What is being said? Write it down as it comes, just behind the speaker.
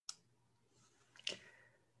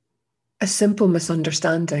A simple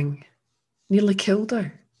misunderstanding nearly killed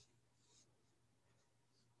her.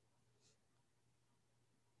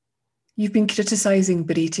 You've been criticising,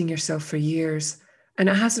 berating yourself for years, and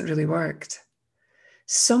it hasn't really worked.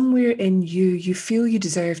 Somewhere in you, you feel you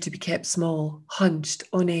deserve to be kept small, hunched,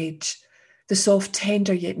 on edge, the soft,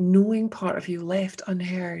 tender, yet knowing part of you left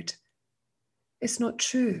unheard. It's not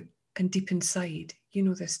true, and deep inside, you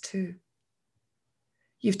know this too.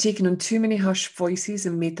 You've taken on too many hushed voices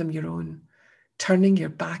and made them your own, turning your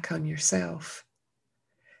back on yourself.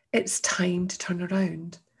 It's time to turn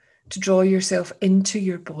around, to draw yourself into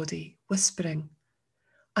your body, whispering,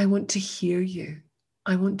 I want to hear you.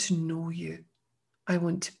 I want to know you. I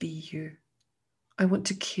want to be you. I want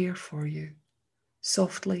to care for you,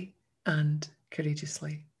 softly and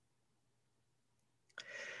courageously.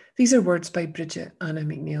 These are words by Bridget Anna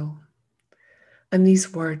McNeil. And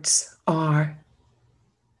these words are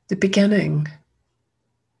the beginning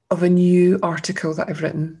of a new article that I've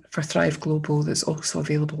written for Thrive Global that's also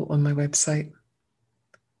available on my website.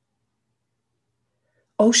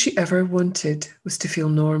 All she ever wanted was to feel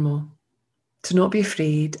normal, to not be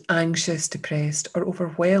afraid, anxious, depressed, or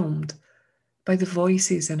overwhelmed by the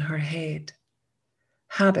voices in her head.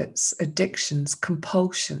 Habits, addictions,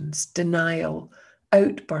 compulsions, denial,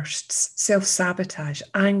 outbursts, self-sabotage,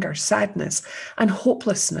 anger, sadness, and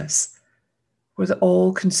hopelessness were the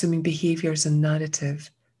all-consuming behaviours and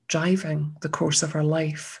narrative driving the course of her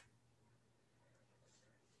life.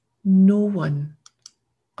 No one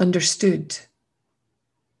understood.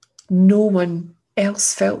 No one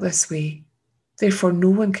else felt this way. Therefore, no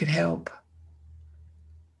one could help.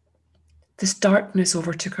 This darkness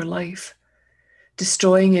overtook her life,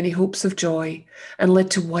 destroying any hopes of joy, and led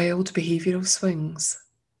to wild behavioural swings.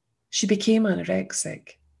 She became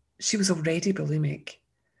anorexic. She was already bulimic.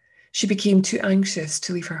 She became too anxious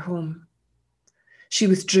to leave her home. She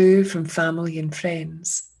withdrew from family and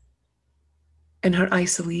friends. In her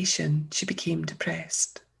isolation, she became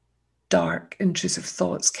depressed. Dark, intrusive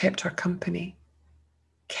thoughts kept her company,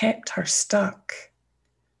 kept her stuck.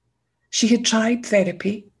 She had tried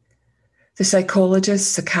therapy. The psychologists,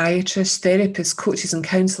 psychiatrists, therapists, coaches, and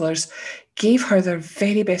counsellors gave her their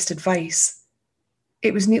very best advice.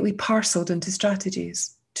 It was neatly parcelled into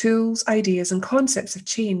strategies, tools, ideas, and concepts of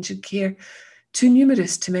change and care, too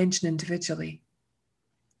numerous to mention individually.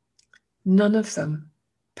 None of them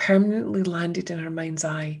permanently landed in her mind's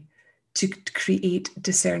eye to create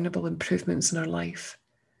discernible improvements in her life.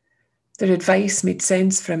 Their advice made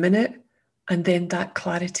sense for a minute, and then that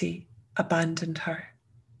clarity abandoned her.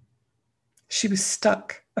 She was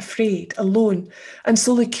stuck, afraid, alone, and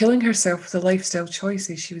slowly killing herself with the lifestyle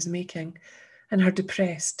choices she was making in her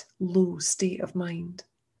depressed, low state of mind.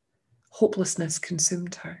 Hopelessness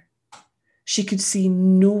consumed her. She could see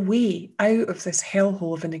no way out of this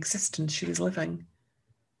hellhole of an existence she was living.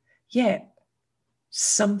 Yet,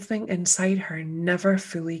 something inside her never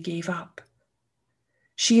fully gave up.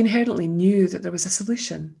 She inherently knew that there was a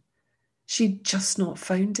solution. She'd just not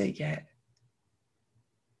found it yet.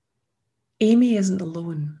 Amy isn't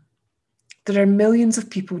alone. There are millions of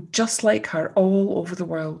people just like her all over the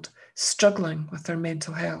world, struggling with their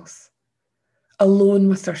mental health, alone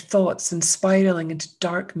with their thoughts and spiraling into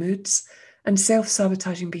dark moods and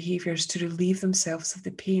self-sabotaging behaviours to relieve themselves of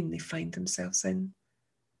the pain they find themselves in.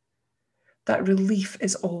 That relief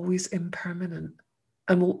is always impermanent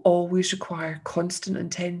and will always require constant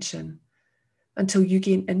attention until you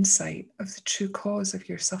gain insight of the true cause of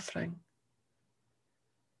your suffering.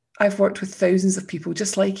 I've worked with thousands of people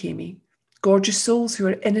just like Amy, gorgeous souls who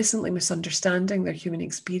are innocently misunderstanding their human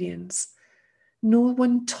experience. No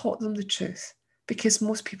one taught them the truth because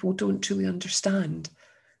most people don't truly understand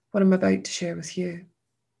what I'm about to share with you.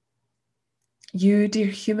 You, dear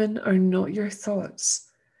human, are not your thoughts,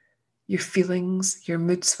 your feelings, your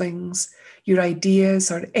mood swings, your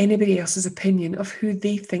ideas, or anybody else's opinion of who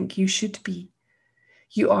they think you should be.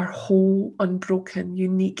 You are whole, unbroken,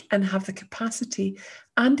 unique, and have the capacity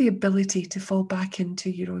and the ability to fall back into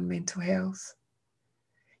your own mental health.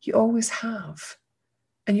 You always have,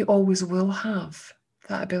 and you always will have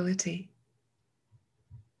that ability.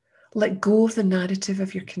 Let go of the narrative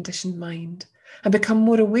of your conditioned mind and become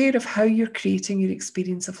more aware of how you're creating your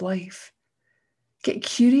experience of life. Get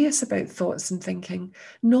curious about thoughts and thinking,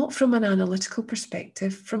 not from an analytical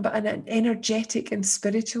perspective, but an energetic and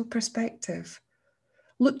spiritual perspective.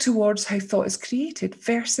 Look towards how thought is created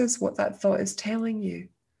versus what that thought is telling you.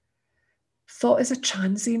 Thought is a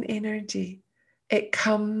transient energy. It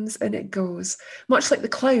comes and it goes, much like the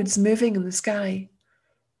clouds moving in the sky.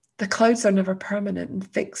 The clouds are never permanent and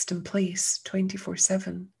fixed in place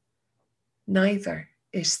 24/7. Neither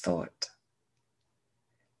is thought.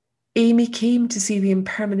 Amy came to see the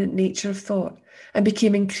impermanent nature of thought and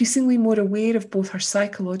became increasingly more aware of both her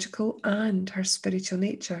psychological and her spiritual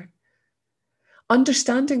nature.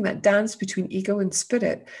 Understanding that dance between ego and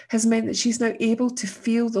spirit has meant that she's now able to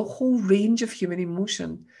feel the whole range of human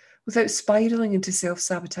emotion without spiraling into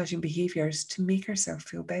self-sabotaging behaviours to make herself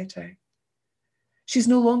feel better. She's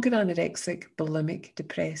no longer anorexic, bulimic,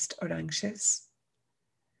 depressed, or anxious.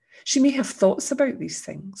 She may have thoughts about these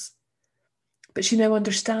things, but she now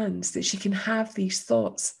understands that she can have these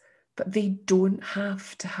thoughts, but they don't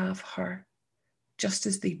have to have her, just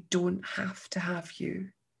as they don't have to have you.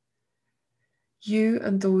 You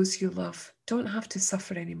and those you love don't have to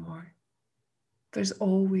suffer anymore. There's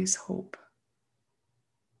always hope.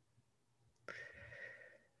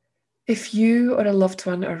 If you or a loved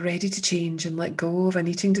one are ready to change and let go of an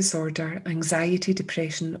eating disorder, anxiety,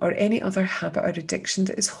 depression, or any other habit or addiction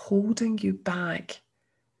that is holding you back,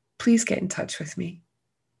 please get in touch with me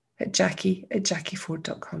at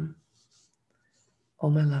jackie@jackieford.com. All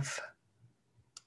my love.